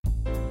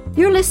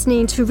You're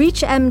listening to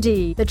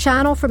ReachMD, the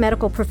channel for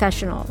medical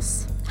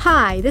professionals.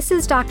 Hi, this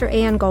is Dr.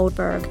 Ann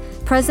Goldberg,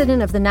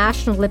 President of the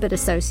National Lipid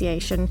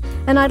Association,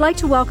 and I'd like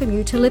to welcome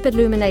you to Lipid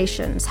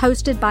Luminations,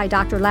 hosted by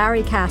Dr.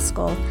 Larry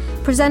Kaskel,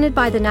 presented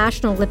by the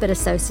National Lipid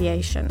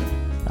Association.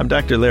 I'm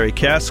Dr. Larry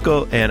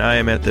Kaskel, and I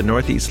am at the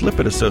Northeast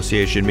Lipid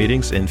Association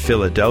meetings in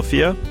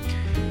Philadelphia.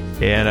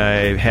 And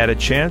I had a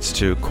chance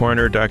to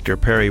corner Dr.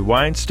 Perry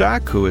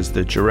Weinstock, who is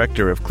the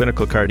Director of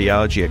Clinical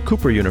Cardiology at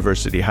Cooper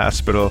University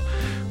Hospital,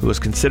 who is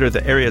considered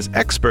the area's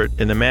expert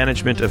in the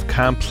management of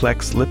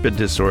complex lipid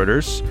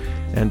disorders.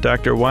 And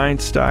Dr.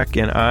 Weinstock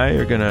and I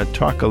are going to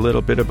talk a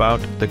little bit about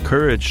the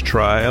COURAGE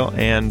trial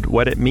and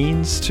what it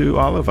means to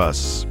all of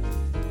us.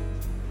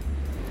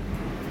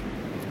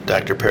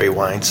 Dr. Perry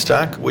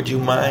Weinstock, would you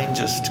mind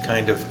just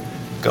kind of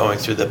going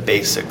through the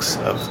basics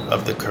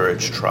of the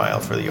COURAGE trial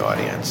for the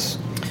audience?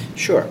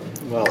 Sure.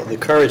 Well, the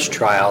COURAGE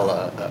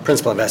trial,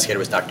 principal investigator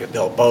was Dr.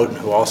 Bill Bowden,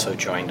 who also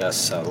joined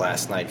us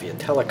last night via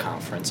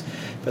teleconference.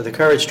 But the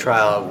COURAGE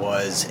trial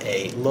was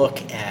a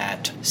look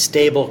at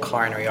stable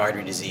coronary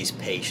artery disease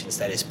patients,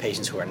 that is,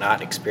 patients who are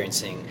not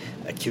experiencing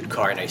acute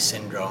coronary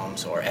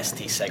syndromes or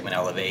ST segment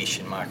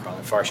elevation, myocardial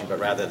infarction, but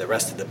rather the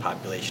rest of the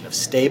population of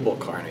stable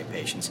coronary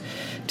patients,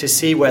 to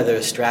see whether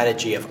a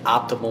strategy of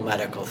optimal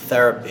medical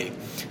therapy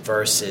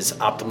versus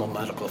optimal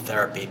medical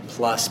therapy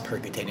plus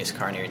percutaneous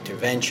coronary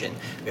intervention,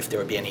 if there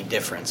would be any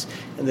difference.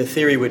 And the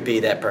theory would be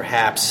that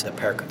perhaps the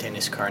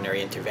percutaneous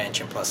coronary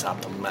intervention plus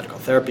optimal medical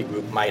therapy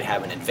group might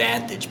have an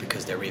advantage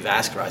because they're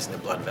revascularizing the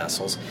blood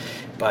vessels,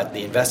 but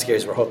the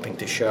investigators were hoping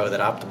to show that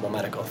optimal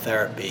medical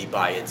therapy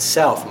by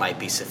itself might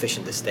be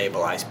sufficient to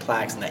stabilize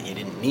plaques and that you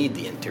didn't need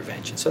the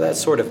intervention. So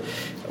that's sort of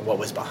what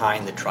was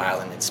behind the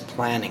trial in its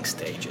planning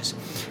stages.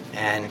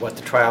 And what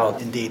the trial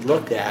indeed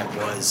looked at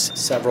was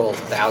several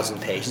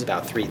thousand patients,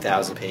 about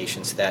 3,000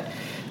 patients that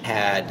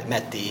had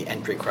met the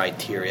entry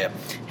criteria,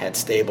 had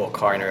stable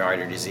coronary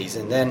artery disease,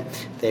 and then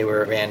they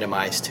were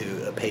randomized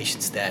to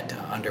patients that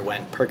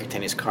underwent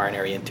percutaneous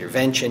coronary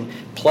intervention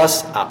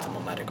plus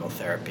optimal medical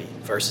therapy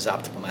versus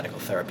optimal medical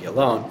therapy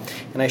alone.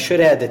 And I should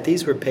add that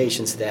these were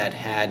patients that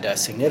had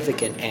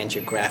significant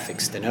angiographic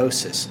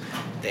stenosis.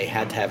 They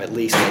had to have at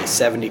least a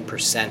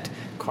 70%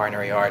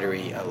 coronary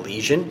artery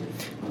lesion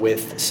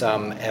with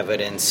some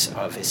evidence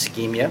of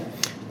ischemia,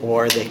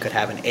 or they could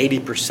have an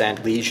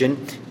 80%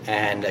 lesion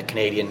and a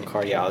Canadian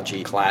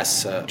cardiology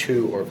class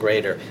 2 or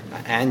greater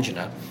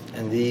angina.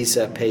 And these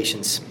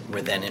patients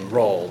were then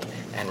enrolled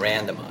and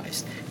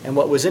randomized. And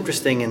what was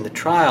interesting in the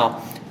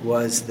trial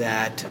was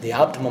that the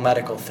optimal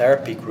medical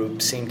therapy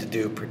group seemed to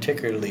do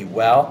particularly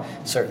well,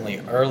 certainly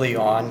early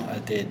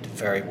on did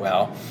very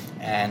well,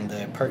 and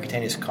the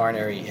percutaneous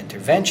coronary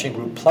intervention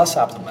group plus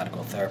optimal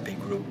medical therapy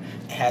group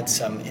had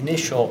some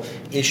initial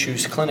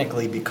issues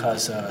clinically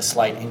because of a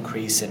slight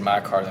increase in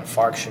myocardial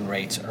infarction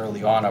rates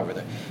early on over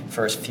the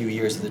first few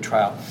years of the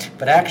trial.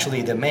 But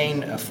actually the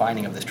main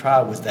finding of the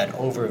trial was that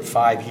over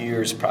 5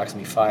 years,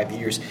 approximately 5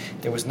 years,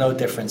 there was no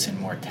difference in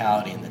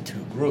mortality in the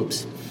two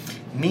groups,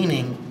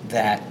 meaning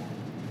that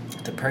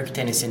the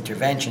percutaneous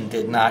intervention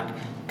did not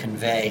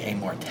convey a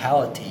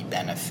mortality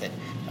benefit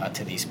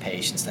to these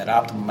patients, that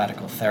optimal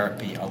medical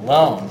therapy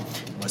alone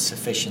was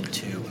sufficient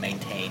to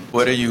maintain.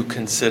 What are you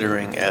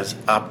considering as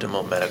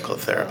optimal medical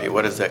therapy?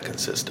 What does that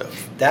consist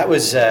of? That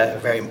was a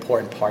very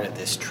important part of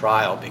this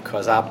trial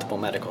because optimal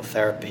medical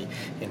therapy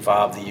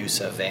involved the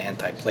use of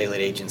antiplatelet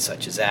agents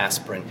such as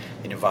aspirin.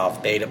 It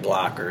involved beta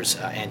blockers,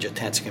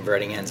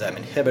 angiotensin-converting enzyme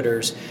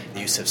inhibitors, the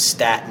use of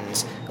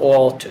statins,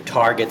 all to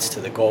targets to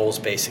the goals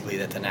basically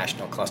that the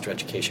National Cluster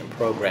Education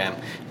Program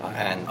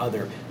and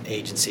other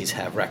agencies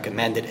have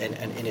recommended.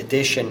 And in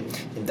addition,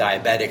 in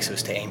diabetics, it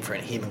was to aim for a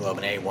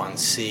hemoglobin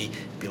A1C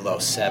below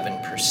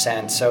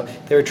 7%. So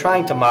they were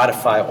trying to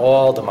modify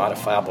all the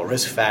modifiable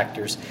risk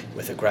factors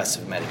with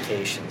aggressive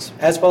medications,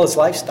 as well as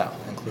lifestyle,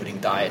 including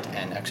diet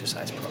and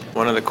exercise programs.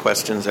 One of the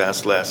questions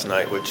asked last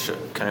night, which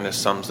kind of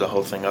sums the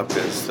whole thing up,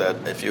 is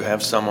that if you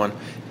have someone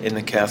in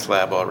the cath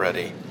lab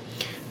already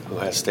who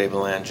has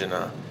stable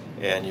angina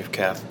and you've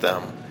cathed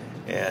them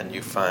and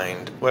you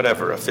find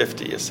whatever, a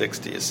 50, a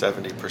 60, a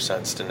 70%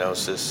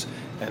 stenosis,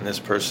 and this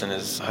person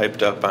is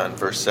hyped up on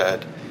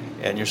Versed,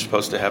 and you're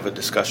supposed to have a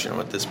discussion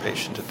with this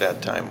patient at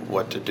that time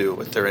what to do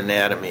with their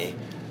anatomy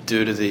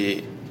due to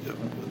the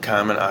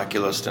common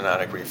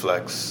oculostenotic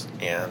reflex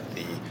and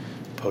the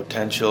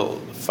potential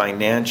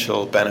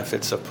financial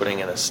benefits of putting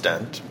in a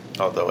stent,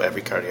 although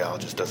every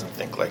cardiologist doesn't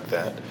think like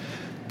that,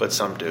 but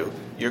some do.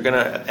 You're going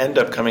to end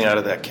up coming out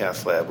of that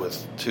cath lab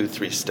with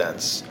 2-3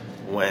 stents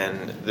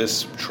when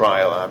this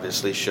trial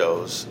obviously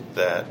shows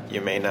that you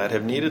may not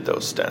have needed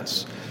those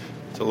stents.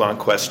 It's a long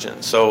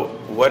question. So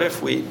what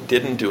if we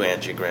didn't do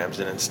angiograms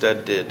and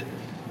instead did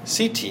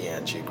CT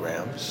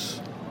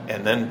angiograms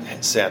and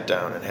then sat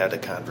down and had a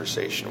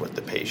conversation with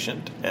the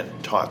patient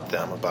and taught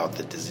them about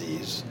the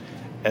disease?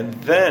 And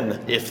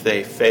then if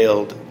they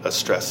failed a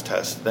stress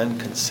test, then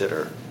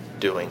consider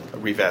doing a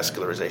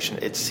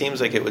revascularization. It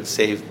seems like it would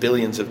save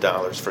billions of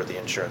dollars for the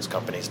insurance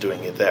companies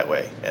doing it that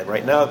way. And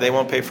right now they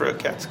won't pay for a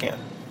CAT scan.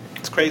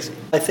 It's crazy.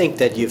 I think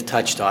that you've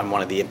touched on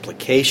one of the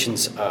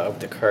implications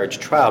of the COURAGE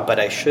trial, but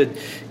I should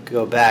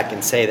go back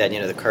and say that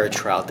the COURAGE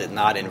trial did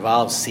not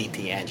involve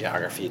CT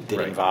angiography. It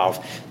did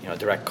involve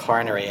direct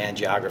coronary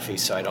angiography,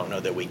 so I don't know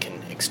that we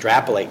can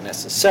extrapolate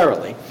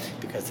necessarily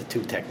because the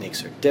two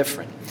techniques are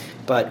different.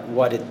 But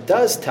what it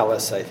does tell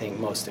us, I think,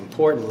 most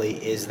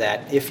importantly, is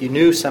that if you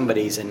knew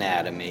somebody's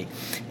anatomy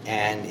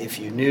and if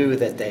you knew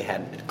that they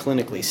had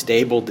clinically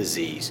stable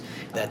disease,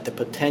 that the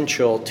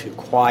potential to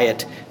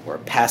quiet or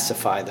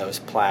pacify those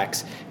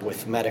plaques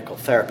with medical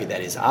therapy,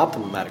 that is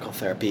optimal medical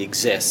therapy,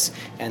 exists,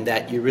 and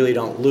that you really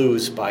don't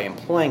lose by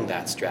employing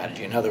that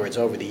strategy. In other words,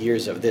 over the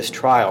years of this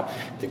trial,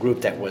 the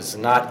group that was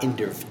not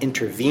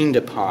intervened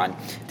upon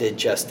did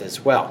just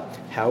as well.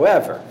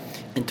 However,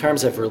 in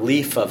terms of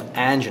relief of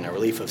angina,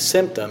 relief of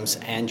symptoms,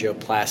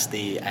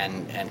 angioplasty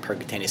and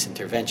percutaneous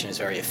intervention is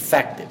very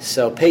effective.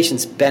 So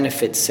patients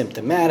benefit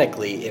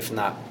symptomatically, if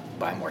not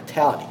by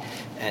mortality.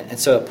 And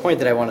so a point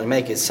that I want to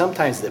make is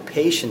sometimes the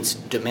patients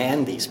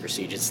demand these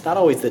procedures. It's not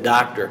always the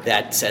doctor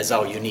that says,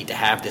 oh, you need to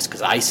have this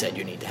because I said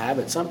you need to have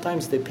it.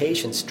 Sometimes the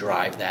patients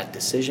drive that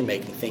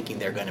decision-making thinking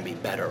they're going to be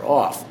better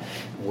off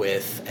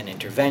with an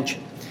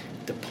intervention.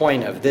 The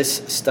point of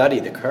this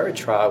study, the COURAGE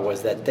trial,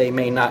 was that they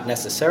may not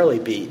necessarily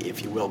be,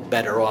 if you will,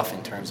 better off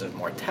in terms of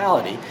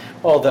mortality,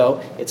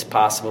 although it's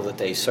possible that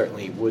they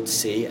certainly would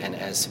see, and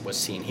as was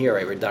seen here,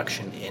 a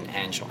reduction in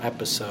anginal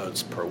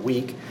episodes per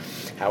week.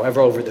 However,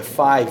 over the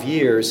 5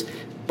 years,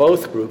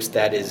 both groups,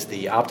 that is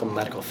the optimal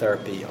medical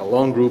therapy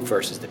alone group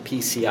versus the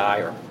PCI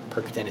or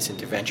percutaneous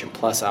intervention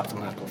plus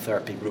optimal medical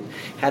therapy group,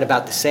 had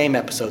about the same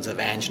episodes of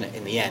angina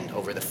in the end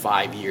over the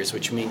 5 years,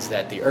 which means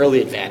that the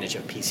early advantage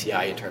of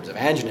PCI in terms of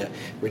angina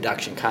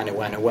reduction kind of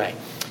went away.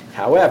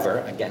 However,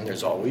 again,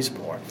 there's always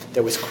more.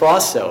 There was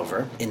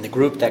crossover in the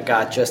group that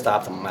got just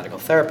optimal medical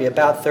therapy.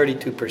 About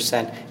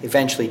 32%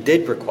 eventually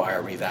did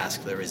require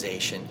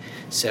revascularization.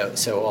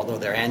 So although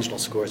their anginal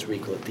scores were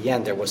equal at the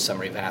end, there was some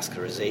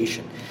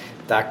revascularization.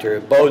 Dr.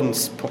 Bowden,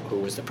 who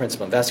was the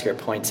principal investigator,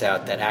 points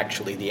out that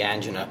actually the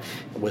angina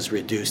was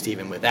reduced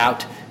even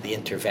without the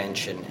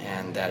intervention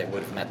and that it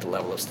would have met the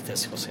level of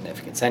statistical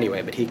significance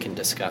anyway, but he can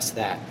discuss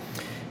that.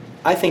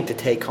 I think the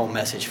take-home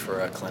message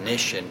for a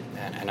clinician,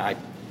 and I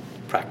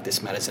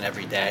practice medicine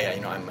every day.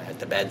 I'm at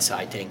the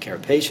bedside taking care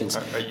of patients.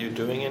 Are you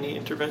doing any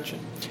intervention?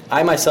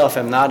 I myself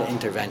am not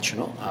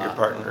interventional. Do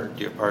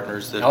you have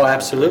partners that? Oh,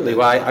 absolutely.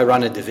 Well, I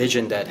run a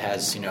division that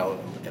has,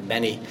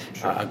 many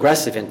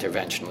aggressive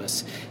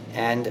interventionalists.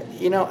 And,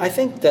 I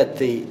think that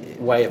the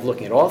way of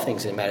looking at all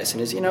things in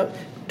medicine is,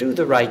 do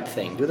the right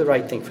thing. Do the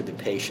right thing for the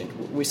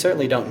patient. We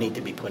certainly don't need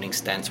to be putting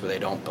stents where they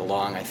don't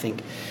belong. I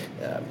think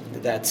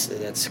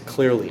that's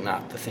clearly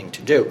not the thing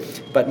to do.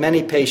 But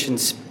many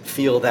patients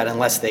feel that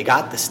unless they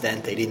got the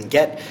stent, they didn't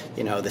get,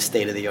 the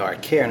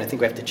state-of-the-art care. And I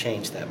think we have to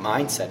change that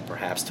mindset,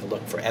 perhaps, to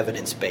look for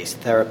evidence-based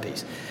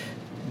therapies.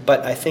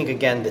 But I think,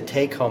 again, the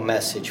take-home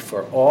message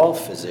for all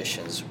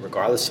physicians,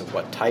 regardless of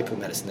what type of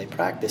medicine they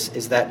practice,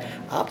 is that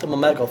optimal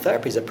medical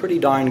therapy is a pretty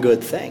darn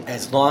good thing,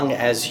 as long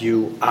as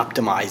you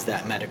optimize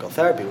that medical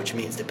therapy, which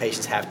means the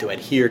patients have to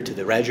adhere to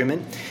the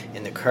regimen.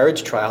 In the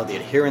COURAGE trial, the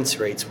adherence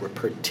rates were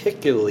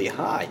particularly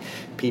high.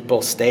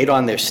 People stayed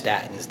on their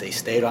statins, they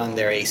stayed on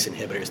their ACE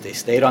inhibitors, they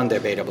stayed on their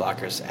beta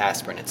blockers,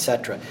 aspirin,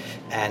 etc.,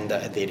 and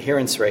the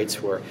adherence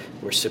rates were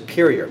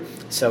superior.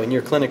 So in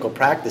your clinical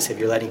practice, if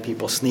you're letting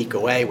people sneak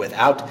away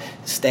without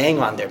staying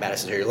on their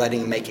medicines, or you're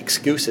letting them make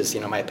excuses,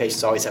 my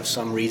patients always have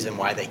some reason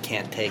why they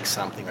can't take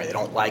something or they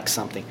don't like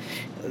something,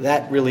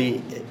 that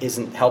really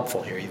isn't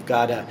helpful here. You've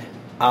got to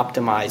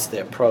optimize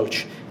the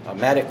approach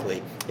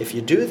medically. If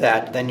you do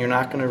that, then you're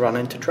not going to run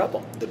into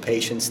trouble. The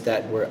patients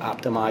that were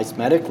optimized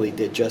medically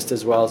did just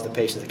as well as the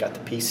patients that got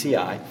the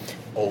PCI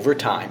over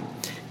time,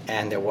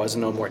 and there was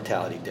no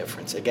mortality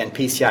difference. Again,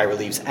 PCI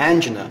relieves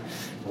angina,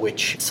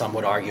 which some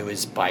would argue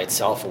is by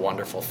itself a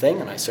wonderful thing,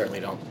 and I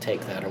certainly don't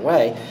take that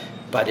away.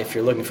 But if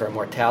you're looking for a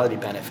mortality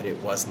benefit, it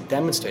wasn't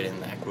demonstrated in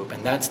that group,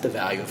 and that's the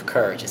value of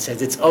COURAGE. It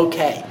says it's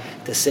okay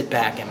to sit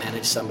back and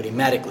manage somebody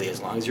medically.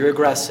 As long as you're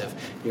aggressive,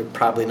 you're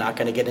probably not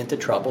going to get into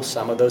trouble.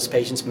 Some of those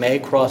patients may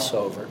cross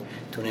over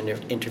to an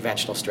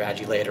interventional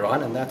strategy later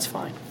on, and that's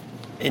fine.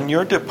 In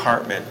your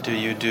department, do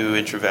you do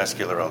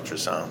intravascular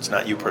ultrasounds?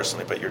 Not you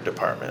personally, but your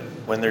department.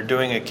 When they're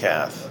doing a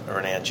cath or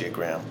an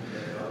angiogram,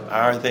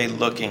 are they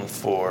looking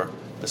for,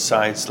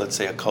 besides, let's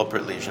say, a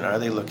culprit lesion, are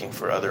they looking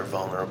for other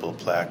vulnerable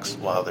plaques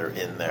while they're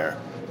in there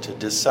to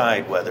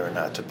decide whether or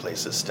not to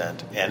place a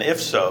stent? And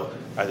if so,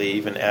 are they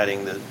even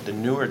adding the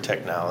newer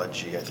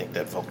technology, I think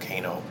that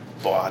Volcano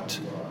bought,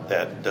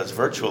 that does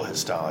virtual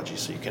histology,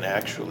 so you can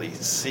actually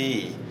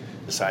see,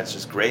 besides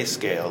just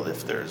grayscale,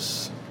 if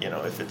there's,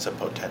 if it's a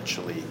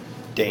potentially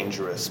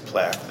dangerous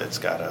plaque that's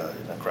got a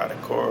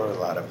necrotic core, a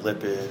lot of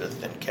lipid, a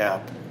thin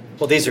cap?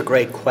 Well, these are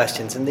great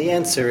questions, and the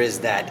answer is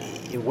that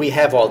we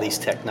have all these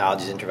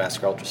technologies,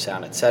 intravascular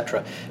ultrasound,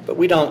 etc., but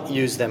we don't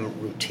use them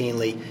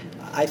routinely.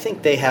 I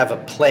think they have a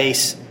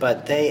place,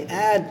 but they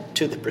add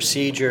to the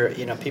procedure.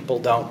 People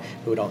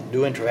who don't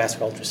do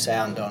intravascular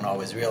ultrasound don't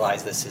always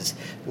realize this is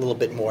a little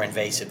bit more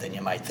invasive than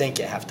you might think.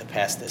 You have to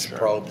pass this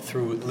probe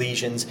through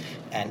lesions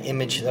and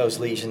image those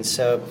lesions.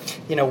 So,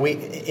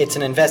 it's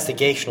an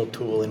investigational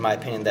tool, in my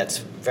opinion, that's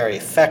very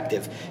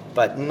effective,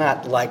 but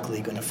not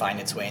likely going to find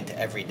its way into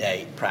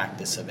everyday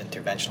practice of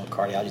interventional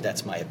cardiology.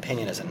 That's my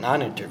opinion as a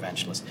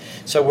non-interventionalist.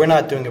 So we're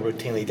not doing it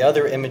routinely. The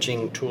other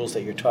imaging tools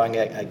that you're talking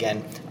about,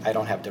 again, I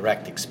don't have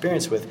direct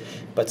experience with,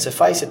 but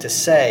suffice it to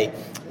say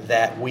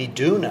that we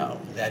do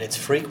know that it's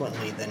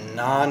frequently the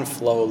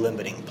non-flow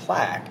limiting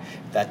plaque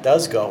that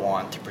does go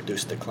on to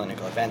produce the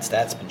clinical events.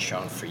 That's been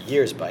shown for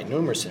years by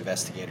numerous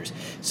investigators.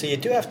 So you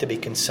do have to be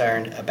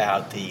concerned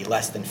about the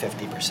less than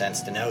 50%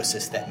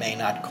 stenosis that may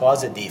not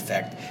cause a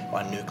defect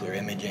on nuclear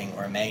imaging,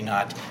 or may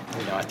not,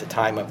 at the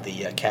time of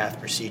the cath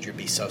procedure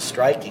be so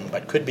striking,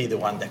 but could be the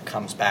one that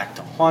comes back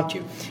to haunt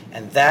you.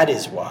 And that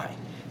is why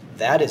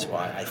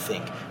I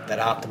think that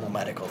optimal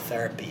medical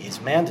therapy is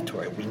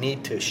mandatory. We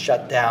need to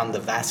shut down the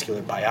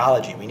vascular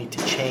biology. We need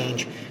to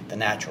change the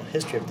natural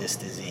history of this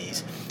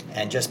disease.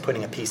 And just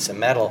putting a piece of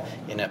metal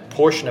in a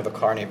portion of a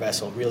coronary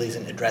vessel really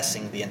isn't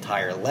addressing the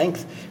entire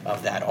length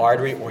of that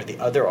artery or the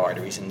other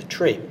arteries in the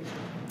tree.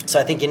 So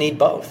I think you need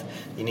both.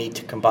 You need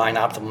to combine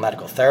optimal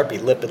medical therapy,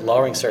 lipid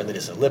lowering. Certainly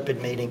there's a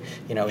lipid meeting.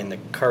 In the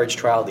COURAGE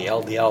trial, the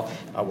LDL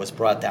was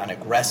brought down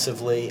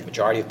aggressively. The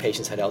majority of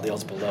patients had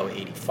LDLs below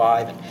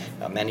 85, and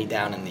many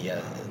down in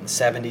the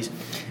 70s.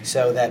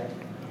 So that,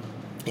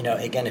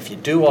 again, if you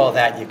do all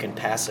that, you can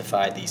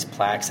pacify these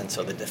plaques, and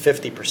so that the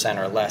 50%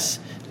 or less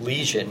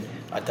lesion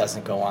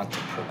doesn't go on to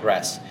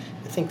progress.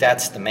 I think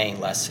that's the main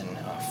lesson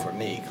for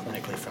me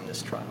clinically from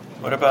this trial.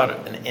 What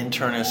about an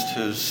internist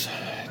who's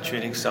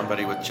treating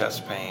somebody with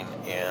chest pain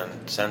and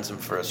sends them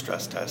for a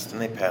stress test, and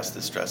they pass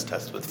the stress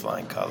test with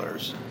flying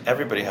colors?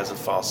 Everybody has a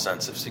false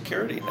sense of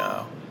security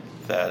now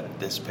that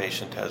this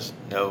patient has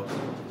no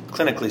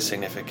clinically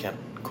significant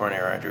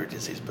coronary artery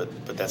disease, but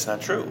that's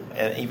not true.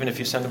 And even if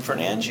you send them for an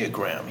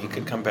angiogram, he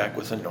could come back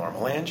with a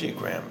normal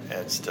angiogram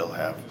and still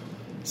have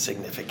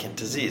significant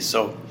disease.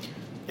 So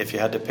if you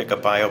had to pick a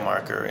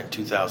biomarker in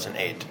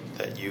 2008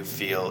 that you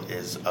feel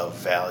is of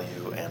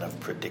value and of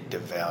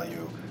predictive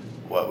value,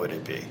 what would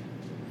it be?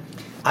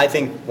 I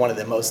think one of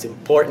the most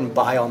important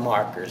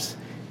biomarkers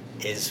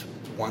is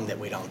one that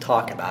we don't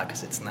talk about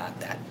because it's not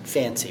that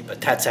fancy,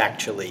 but that's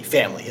actually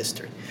family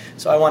history.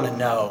 So I want to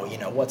know,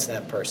 what's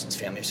that person's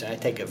family history? And I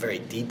take a very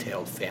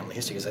detailed family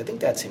history because I think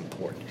that's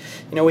important.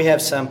 We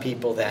have some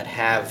people that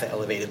have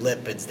elevated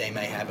lipids, they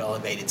may have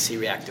elevated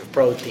C-reactive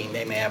protein,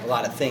 they may have a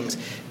lot of things,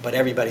 but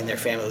everybody in their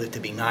family lived to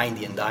be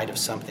 90 and died of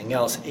something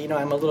else.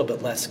 I'm a little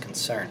bit less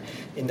concerned.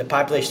 In the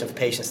population of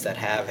patients that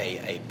have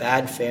a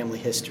bad family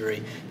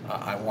history,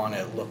 I want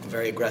to look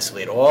very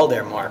aggressively at all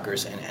their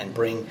markers and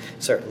bring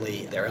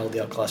certainly their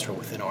LDL cholesterol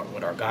within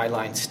what our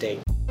guidelines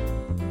state.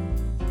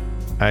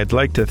 I'd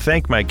like to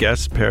thank my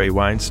guest, Perry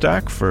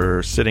Weinstock,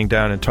 for sitting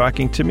down and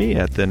talking to me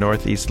at the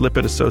Northeast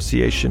Lipid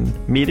Association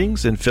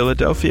meetings in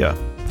Philadelphia.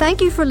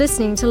 Thank you for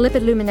listening to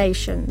Lipid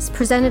Luminations,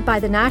 presented by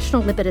the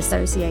National Lipid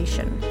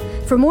Association.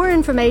 For more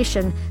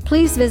information,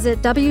 please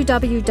visit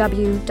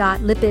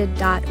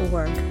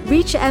www.lipid.org.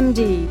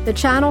 ReachMD, the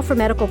channel for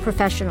medical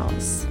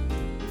professionals.